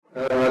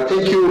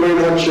Thank you very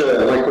much,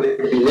 my colleague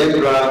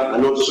Ginebra,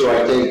 and also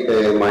I thank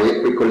my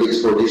equity colleagues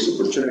for this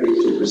opportunity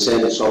to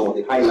present some of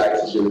the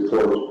highlights of the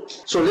report.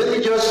 So let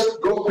me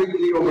just go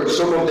quickly over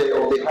some of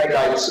the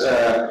highlights.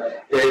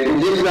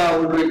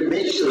 Ginebra already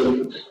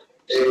mentioned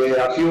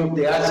a few of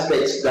the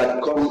aspects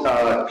that come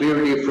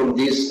clearly from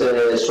this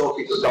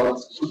SOFI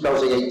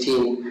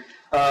 2018.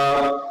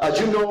 As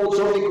you know,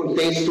 SOFI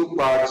contains two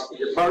parts. In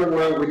the part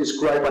one, we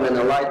describe and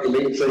analyze the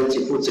main trends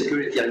in food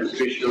security and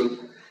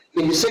nutrition.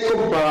 In the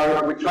second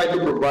part, we try to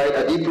provide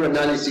a deeper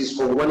analysis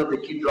for one of the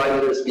key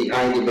drivers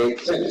behind the main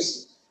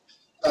trends.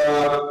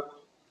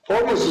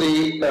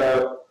 Obviously,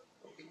 one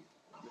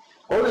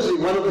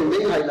of the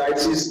main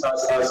highlights is,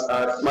 as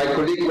my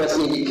colleague was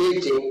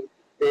indicating,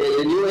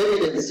 the new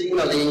evidence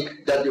signaling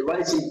that the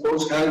rising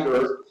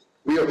post-hunger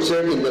we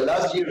observed in the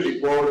last year's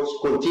reports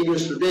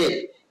continues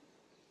today.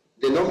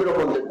 The number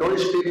of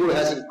undernourished people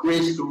has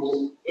increased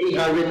to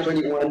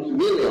 821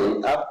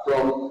 million, up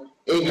from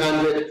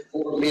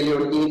 804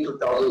 million in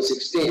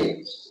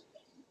 2016.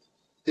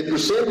 The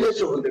percentage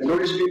of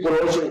undernourished people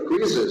also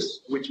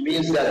increases, which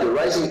means that the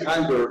rising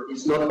hunger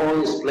is not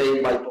only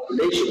explained by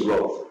population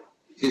growth,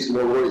 it is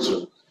more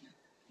worrisome.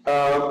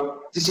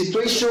 The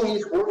situation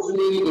is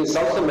worsening in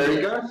South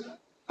America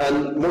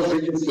and most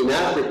regions in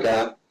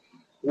Africa,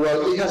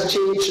 while it has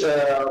changed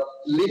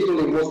little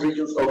in most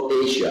regions of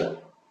Asia.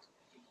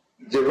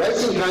 The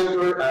rising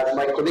hunger, as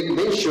my colleague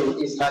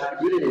mentioned, is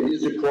attributed in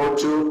this report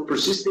to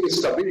persisting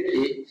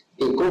instability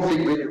in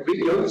conflict-ridden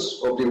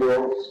regions of the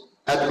world,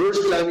 adverse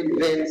climate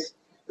events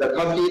that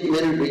have hit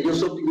many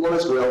regions of the world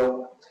as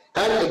well,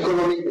 and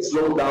economic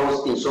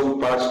slowdowns in some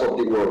parts of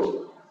the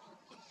world.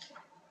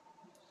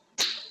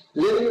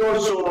 Let me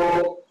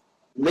also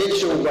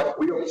mention what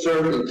we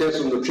observed in terms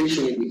of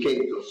nutrition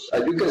indicators.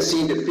 As you can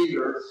see in the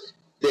figure,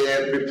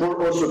 the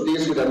report also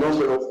deals with a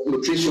number of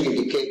nutrition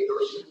indicators.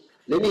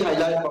 Let me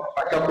highlight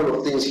a couple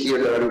of things here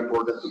that are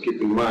important to keep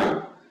in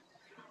mind.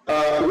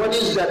 One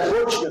is that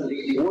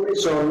fortunately, the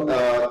worrisome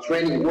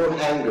trend in world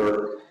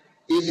hunger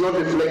is not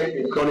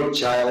reflected in chronic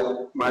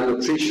child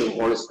malnutrition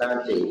or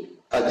stunting.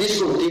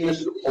 This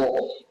continues to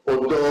fall,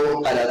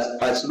 although at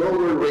a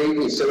slower rate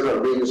in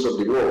several regions of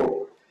the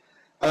world.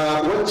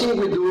 One thing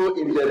we do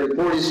in the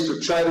report is to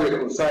try to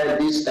reconcile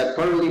these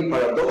apparently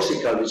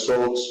paradoxical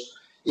results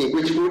in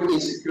which food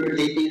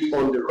insecurity is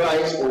on the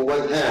rise on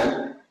one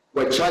hand,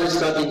 while child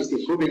stunting is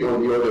improving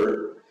on the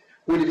other,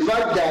 with the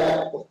fact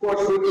that, of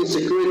course, food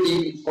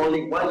insecurity is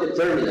only one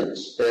determinant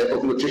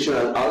of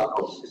nutritional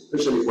outcomes,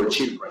 especially for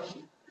children.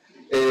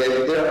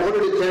 There are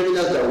other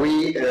determinants that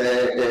we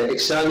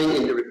examine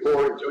in the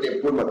report,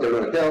 including poor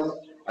maternal health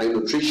and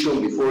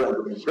nutrition before and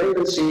during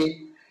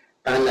pregnancy,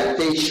 and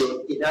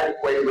lactation,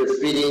 inadequate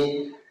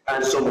breastfeeding,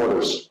 and some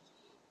others.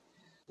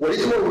 What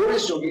is more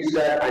worrisome is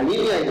that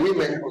anemia in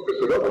women of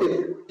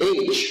reproductive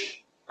age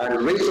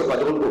and rates of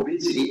adult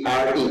obesity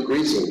are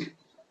increasing.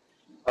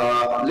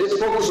 Let's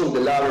focus on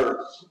the latter.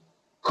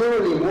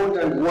 Currently, more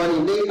than 1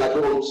 in 8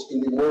 adults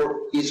in the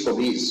world is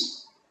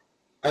obese.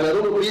 And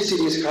adult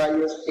obesity is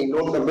highest in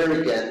North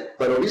America,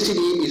 but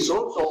obesity is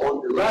also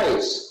on the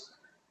rise,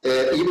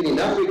 even in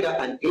Africa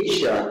and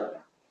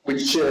Asia,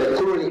 which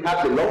currently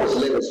have the lowest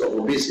levels of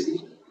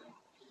obesity.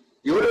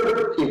 The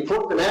other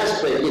important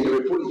aspect in the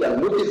report is that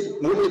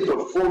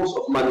multiple forms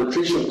of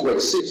malnutrition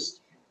coexist.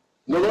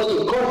 Not only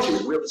in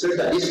countries, we observe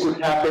that this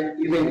could happen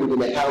even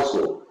within a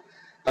household.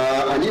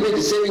 And even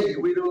the same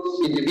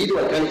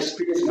individual can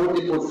experience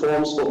multiple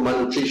forms of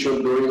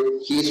malnutrition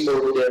during his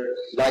or her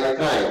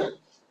lifetime.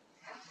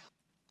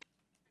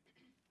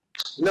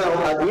 Now,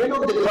 at the end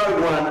of the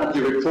part one of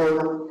the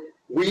report,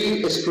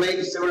 we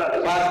explain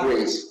several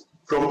pathways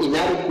from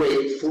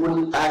inadequate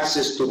food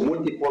access to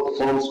multiple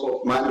forms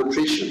of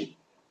malnutrition.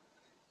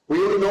 We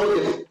all know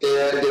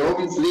the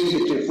obvious link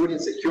between food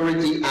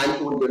insecurity and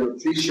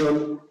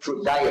undernutrition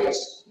through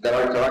diets that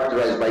are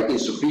characterized by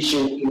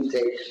insufficient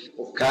intake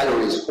of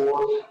calories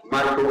or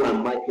macro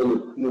and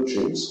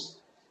micronutrients.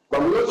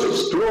 But we also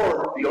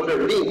explore the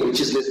other link, which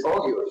is less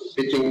obvious,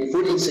 between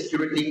food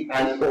insecurity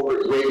and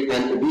overweight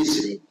and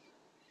obesity.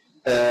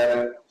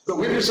 So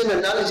we present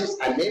analysis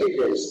and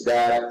evidence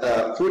that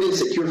food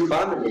insecure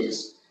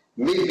families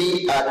may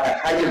be at a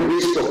higher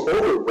risk of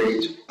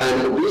overweight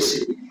and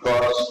obesity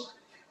because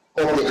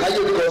of the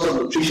higher cost of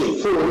nutrition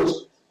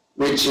foods,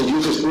 which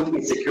induces food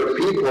insecure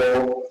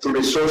people to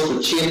resort to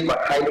cheap but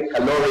highly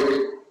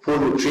caloric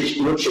food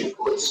nutrition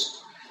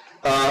foods.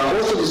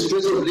 Also the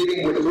stress of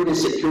living with food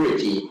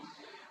insecurity,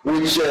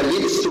 which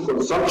leads to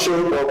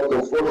consumption of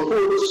comfort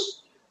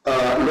foods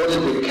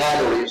loaded with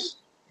calories,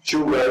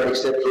 sugar,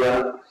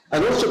 etc.,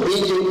 and also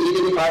binging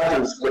eating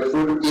patterns where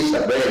food is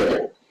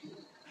available.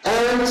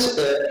 And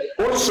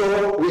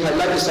also we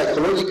highlight the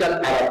psychological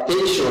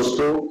adaptations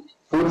to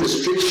food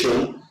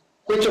restriction,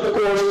 which of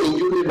course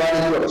induce the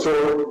body to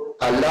absorb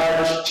a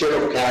large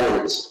share of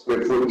calories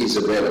where food is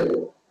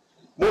available.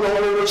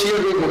 Moreover,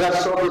 children who have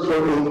suffered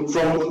from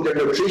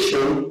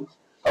undernutrition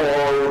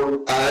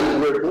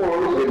and were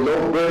born with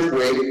low birth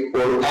weight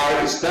or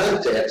are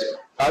stunted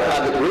are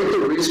at a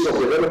greater risk of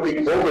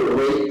developing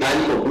overweight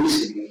and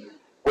obesity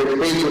when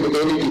faced with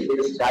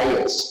energy-based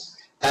diets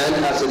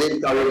and a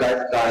sedentary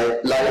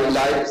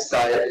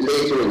lifestyle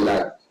later in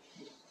life.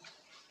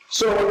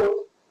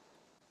 So,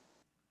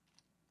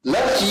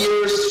 last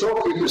year,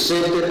 Sophie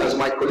presented, as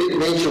my colleague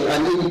mentioned,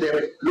 an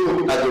in-depth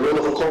look at the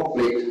role of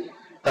conflict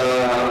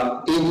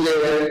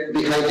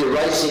behind the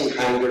rising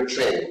hunger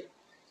trend.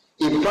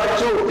 In part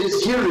 2 of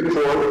this year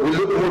report, we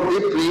look more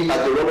deeply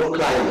at the role of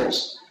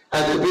climates,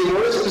 and to be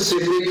more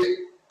specific,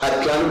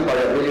 at climate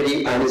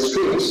variability and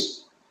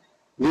extremes.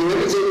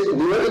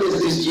 New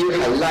evidence this year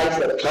highlights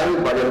that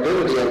climate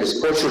variability and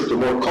exposure to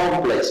more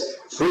complex,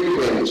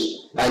 frequent,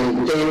 and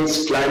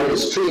intense climate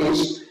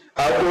extremes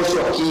are also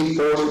a key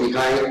force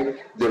behind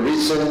the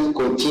recent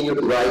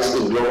continued rise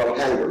in global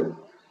hunger.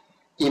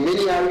 In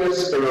many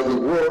areas around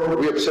the world,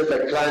 we observe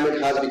that climate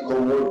has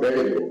become more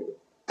variable,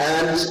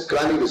 and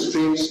climate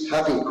extremes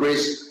have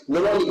increased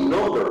not only in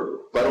number,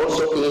 but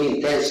also in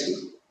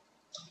intensity.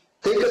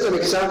 Take as an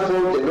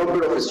example the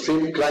number of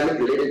extreme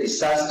climate-related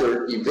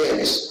disaster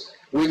events,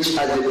 which,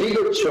 as the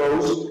figure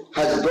shows,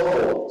 has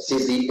doubled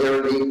since the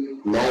early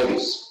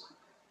 90s.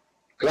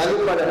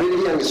 Climate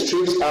variability and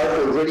extremes are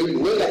already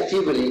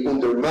negatively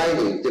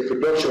undermining the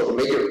production of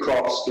major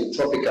crops in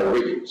tropical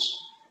regions.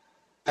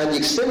 And the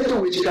extent to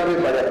which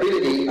climate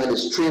variability and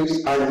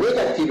extremes are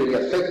negatively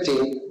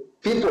affecting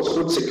people's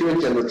food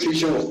security and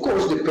nutrition, of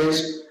course,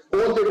 depends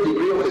on their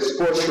degree of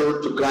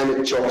exposure to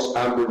climate shocks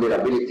and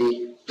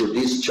vulnerability to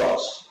these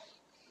shocks.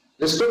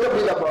 Let's talk a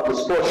bit about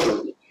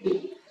exposure.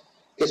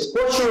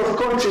 Exposure of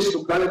countries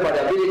to climate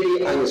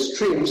variability and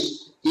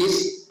extremes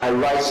is a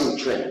rising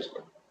trend.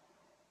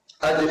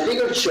 As the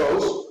figure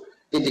shows,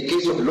 in the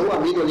case of low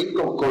and middle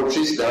income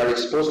countries that are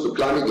exposed to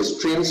climate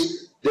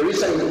extremes, there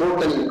is an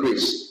important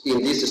increase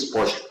in this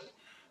exposure.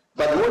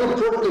 But more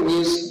important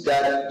is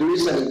that there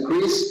is an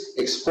increased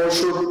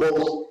exposure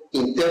both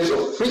in terms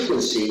of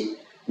frequency,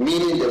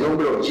 meaning the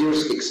number of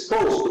years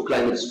exposed to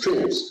climate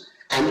extremes,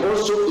 and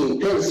also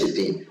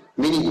intensity,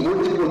 meaning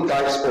multiple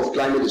types of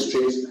climate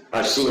extremes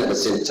are seen at the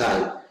same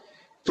time,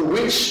 to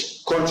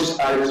which countries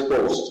are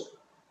exposed.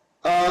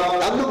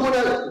 I'm not going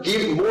to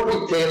give more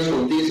details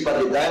on this,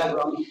 but the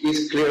diagram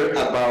is clear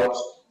about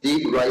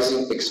the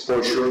rising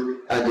exposure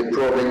and the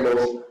problem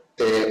of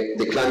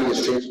the climate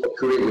extremes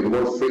occurring with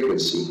more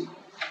frequency.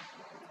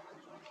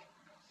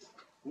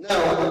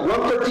 Now,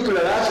 one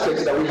particular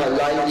aspect that we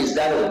highlight is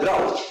that of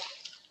drought,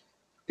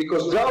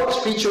 because droughts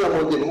feature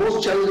among the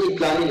most challenging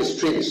climate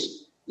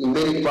extremes in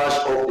many parts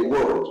of the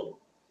world.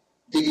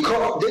 They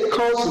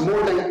cause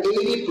more than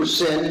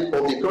 80%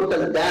 of the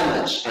total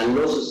damage and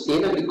losses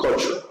in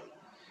agriculture,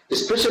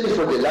 especially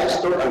for the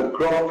livestock and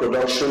crop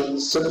production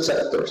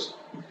subsectors.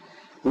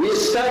 We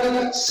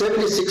studied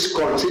 76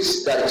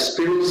 countries that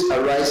experienced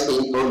a rise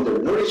in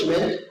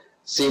undernourishment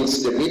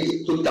since the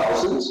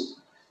mid-2000s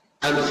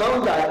and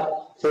found that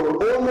for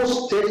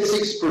almost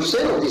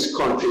 36% of these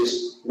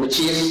countries, which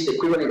is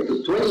equivalent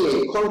to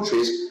 28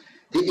 countries,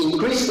 the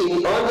increase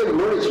in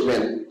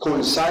undernourishment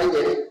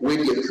coincided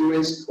with the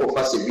occurrence of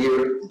a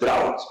severe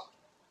drought.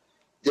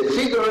 The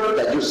figure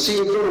that you see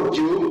in front of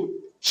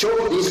you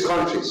shows these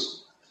countries.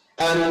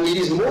 And it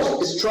is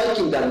most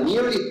striking that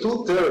nearly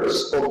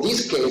 2/3 of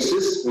these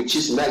cases, which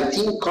is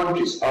 19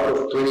 countries out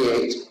of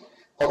 28,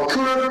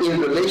 occurred in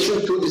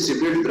relation to the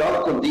severe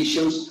drought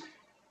conditions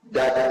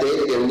that the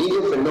El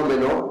Niño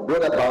phenomenon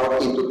brought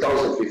about in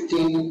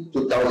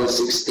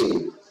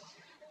 2015-2016.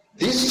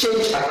 This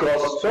change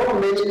across so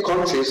many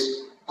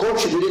countries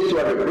contributed to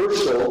a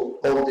reversal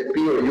of the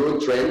PRU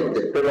trend,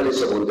 the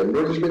prevalence of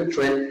undernourishment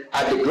trend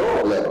at the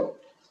global level.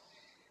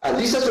 And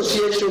this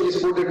association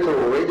is further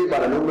corroborated by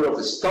a number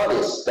of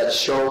studies that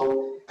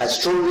show a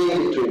strong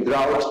link between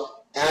drought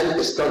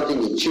and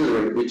stunting in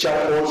children, which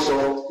are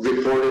also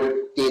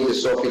reported in the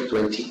SOPHI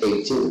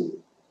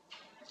 2018.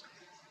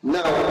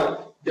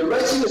 Now, the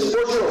rising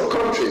exposure of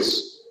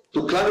countries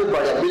to climate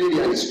variability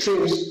and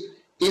extremes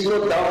is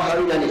no doubt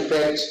having an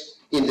effect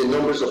in the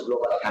numbers of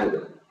global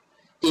hunger.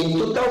 In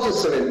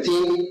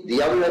 2017,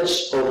 the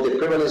average of the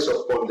prevalence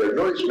of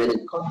undernourishment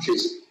in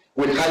countries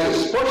with high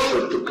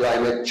exposure to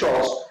climate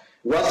shocks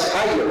was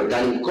higher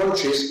than in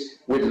countries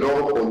with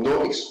low or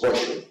no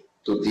exposure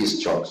to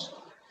these shocks.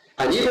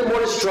 And even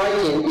more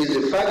striking is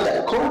the fact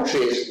that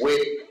countries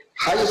with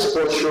high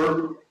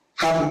exposure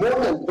have more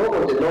than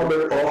double the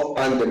number of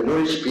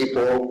undernourished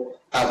people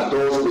as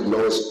those with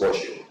low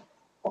exposure.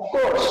 Of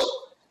course,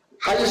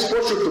 high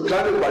exposure to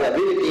climate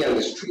variability and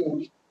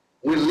extremes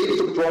will lead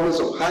to problems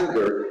of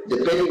hunger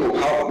depending on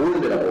how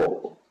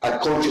vulnerable a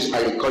country's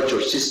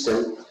agriculture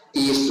system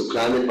is to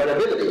climate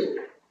variability.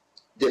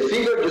 The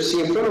figure you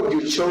see in front of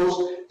you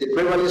shows the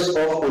prevalence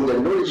of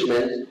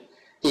undernourishment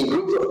in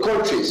groups of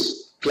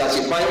countries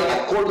classified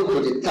according to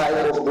the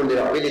type of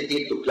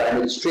vulnerability to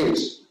climate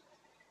extremes.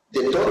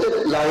 The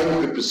dotted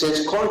line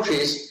represents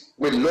countries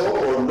with low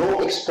or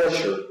no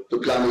exposure to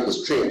climate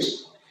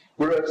extremes,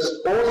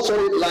 whereas all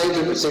solid lines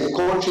represent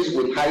countries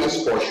with high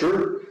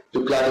exposure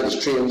to climate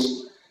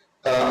extremes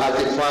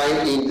as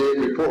defined in the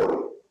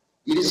report.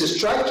 It is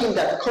striking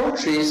that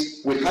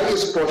countries with high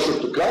exposure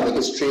to climate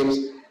extremes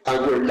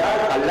and where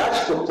a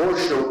large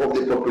proportion of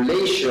the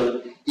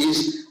population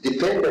is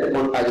dependent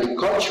on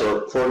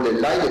agriculture for their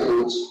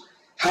livelihoods,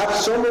 have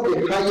some of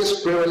the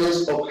highest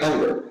prevalence of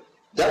hunger.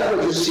 That's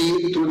what you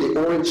see through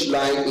the orange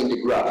line in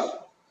the graph.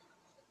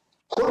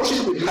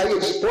 Countries with high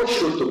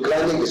exposure to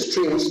climate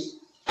extremes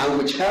and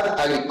which have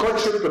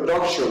agricultural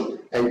production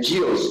and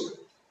yields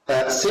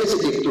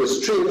sensitive to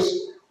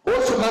extremes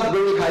also have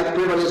very high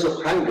prevalence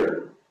of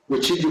hunger,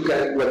 which is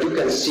what you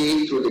can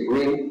see through the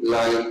green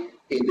line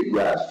in the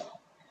graph.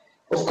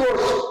 Of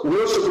course, we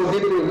also go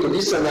deeper into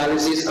this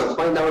analysis and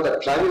find out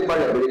that climate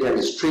variability and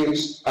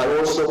extremes are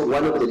also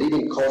one of the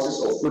leading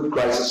causes of food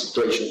crisis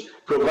situations,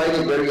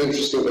 providing very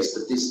interesting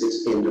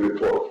statistics in the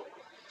report.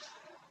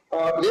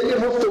 Let me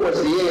move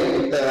towards the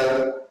end.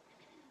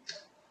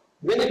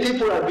 Many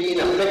people are being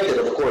affected,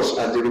 of course,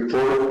 as the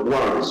report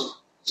warns.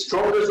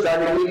 Strongest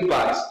direct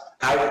impacts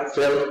are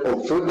felt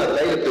on food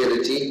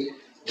availability,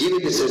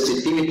 given the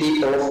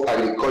sensitivity of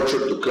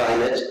agriculture to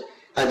climate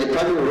and the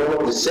primary role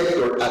of the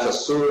sector as a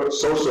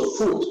source of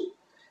food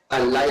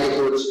and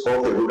livelihoods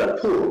of the rural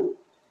poor.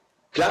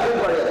 Climate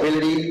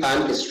variability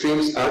and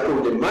extremes are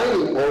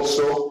undermining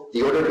also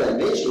the other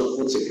dimension of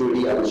food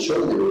security, I will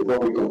show in the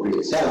report with concrete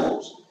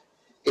examples.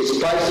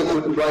 Spikes in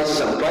food prices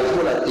and price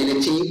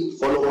volatility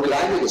follow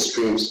climate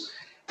extremes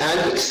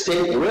and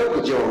extend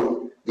well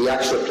beyond the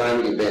actual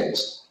climate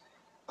events.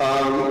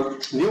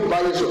 Net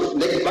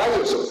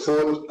buyers of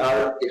food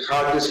are the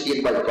hardest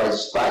hit by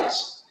price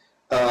spikes,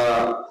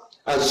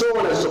 and so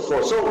on and so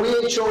forth. So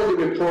we show in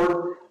the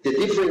report the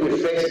different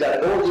effects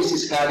that all this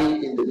is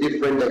having in the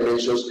different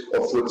dimensions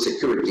of food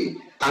security.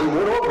 And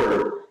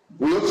moreover,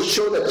 we also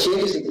show that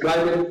changes in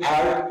climate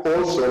are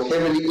also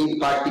heavily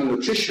impacting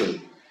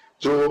nutrition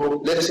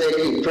through, let's say,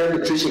 impaired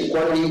nutrition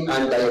quality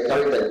and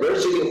dietary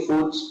diversity of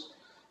foods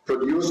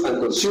produced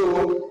and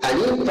consumed,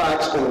 and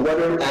impacts on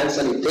water and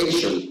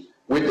sanitation,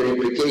 with the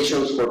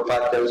implications for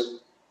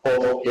patterns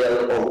of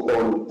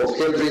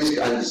health risk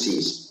and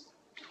disease.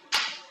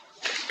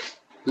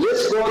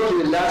 Let's go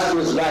to the last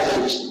two slides,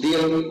 which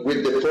deal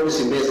with the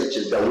policy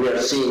messages that we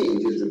are seeing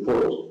in this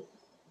report.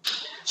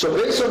 So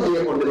based on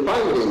the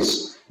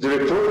findings, the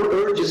report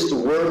urges to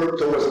work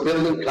towards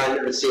building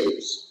climate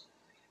resilience.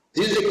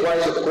 This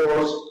requires, of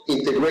course,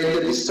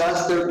 integrated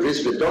disaster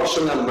risk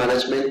reduction and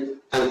management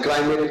and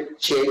climate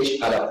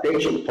change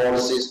adaptation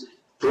policies,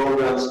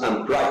 programs,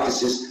 and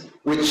practices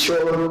with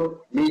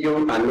short,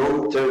 medium, and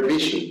long-term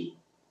vision.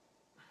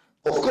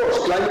 Of course,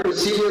 climate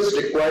resilience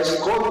requires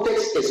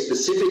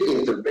context-specific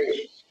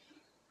interventions,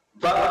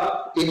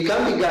 but it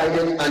can be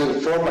guided and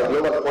informed by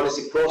global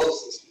policy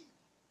processes.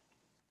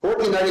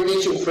 Ordinary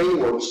mission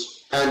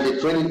frameworks and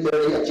the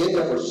 2030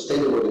 Agenda for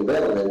Sustainable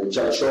Development, which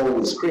are shown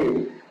on the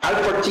screen, are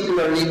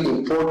particularly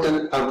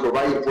important and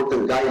provide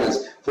important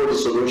guidance for the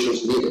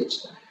solutions needed.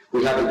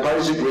 We have the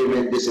Paris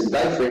Agreement, the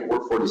Sendai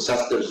Framework for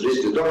Disaster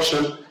Risk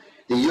Reduction,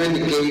 the UN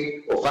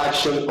Decade of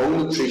Action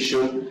on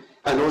Nutrition,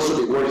 and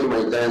also the World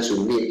Humanitarian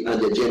Summit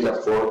and the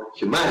Agenda for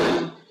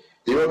Humanity.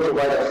 They all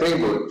provide a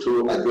framework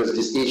to address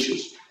these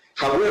issues.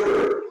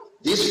 However,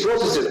 these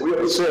processes we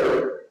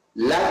observe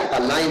lack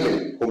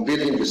alignment on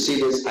building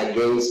resilience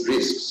against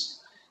risks,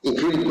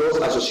 including those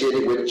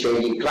associated with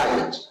changing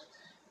climate.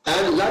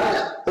 And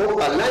lack of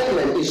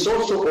alignment is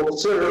also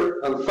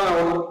observed and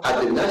found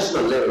at the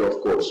national level,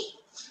 of course.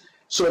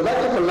 So lack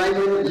of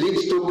alignment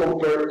leads to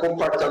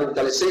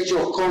compartmentalization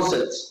of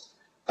concepts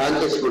and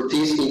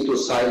expertise into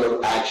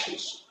siloed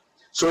actions.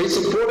 So it's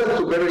important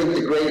to better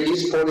integrate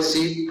these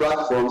policy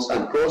platforms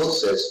and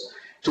processes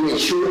to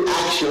ensure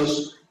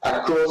actions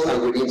across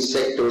and within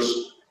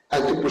sectors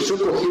and to pursue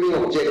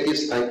coherent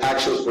objectives and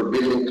actions for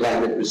building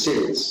climate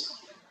resilience.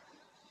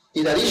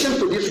 In addition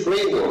to this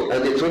framework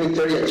and the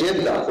 2030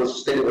 Agenda for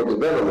Sustainable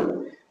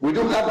Development, we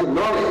do have the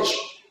knowledge,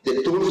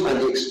 the tools, and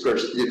the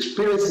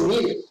experience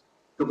needed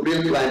to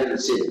build climate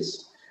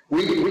resilience.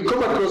 We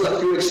come across a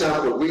few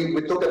examples.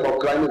 We talk about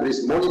climate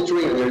risk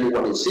monitoring and early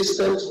warning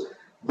systems,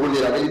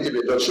 vulnerability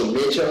reduction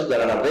measures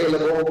that are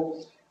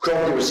available,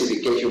 crop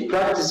diversification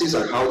practices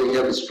and how they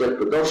help spread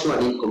production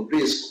and income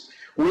risks.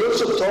 We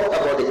also talk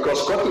about the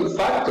cross-cutting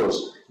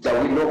factors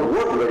that we know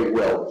work very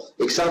well.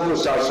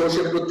 Examples are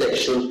social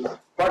protection,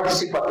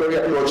 participatory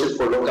approaches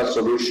for local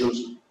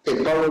solutions,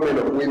 empowerment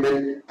of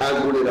women and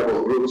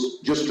vulnerable groups,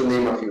 just to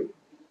name a few.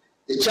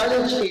 The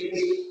challenge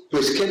is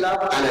to scale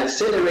up and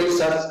accelerate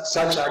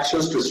such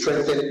actions to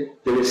strengthen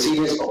the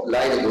resilience of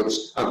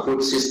livelihoods and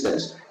food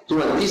systems,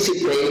 to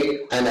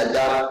anticipate and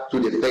adapt to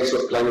the effects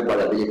of climate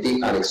variability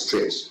and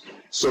extremes.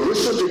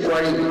 Solutions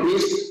require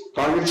increased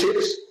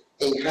partnerships,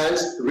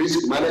 enhanced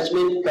risk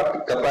management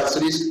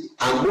capacities,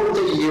 and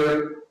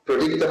multi-year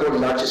predictable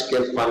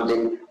large-scale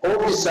funding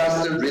of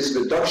disaster risk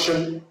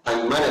reduction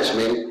and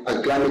management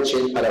and climate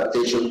change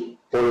adaptation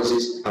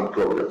policies and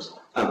programs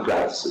and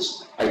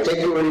practices. I thank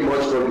you very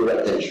much for your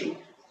attention.